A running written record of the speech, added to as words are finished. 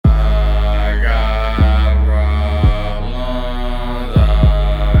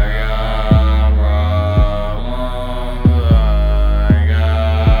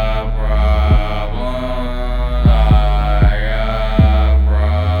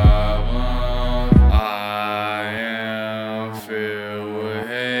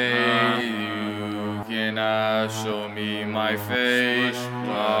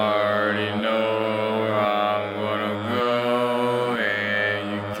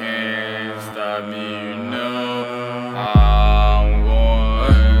got me, you know. I'm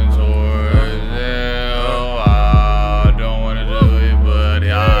going towards hell. I don't wanna do it, but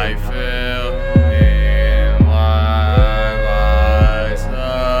I fail. In life I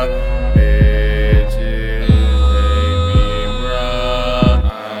suck. Bitches hate me, bruh.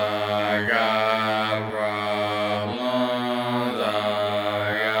 I got problems. I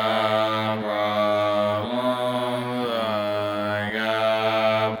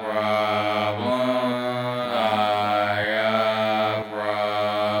got problems. I got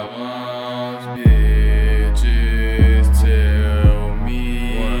problems. Bitches tell me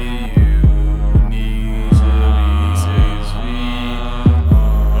you need to be 6 feet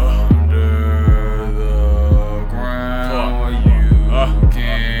under the ground. You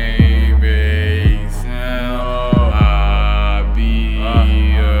can't make sound. I be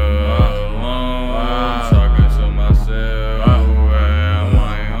alone, talking to myself at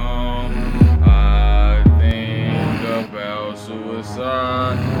my home. I think about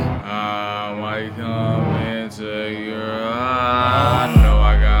suicide. I might come into your eye. I know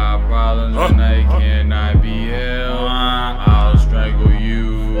I got problems and they cannot be held. I'll strangle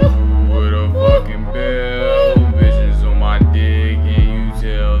you with a fucking bell. Bitches on my dick and you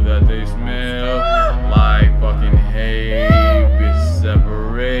tell that they smell like fucking hay. Bitch,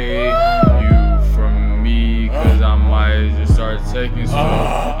 separate you from me, cause I might just start taking some.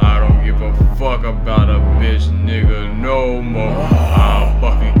 I don't give a fuck about a bitch nigga no more. I'll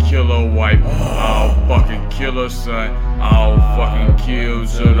fucking kill a wife, I'll fucking kill a son, I'll fucking kill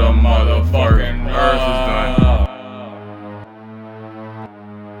till the motherfucking earth is done.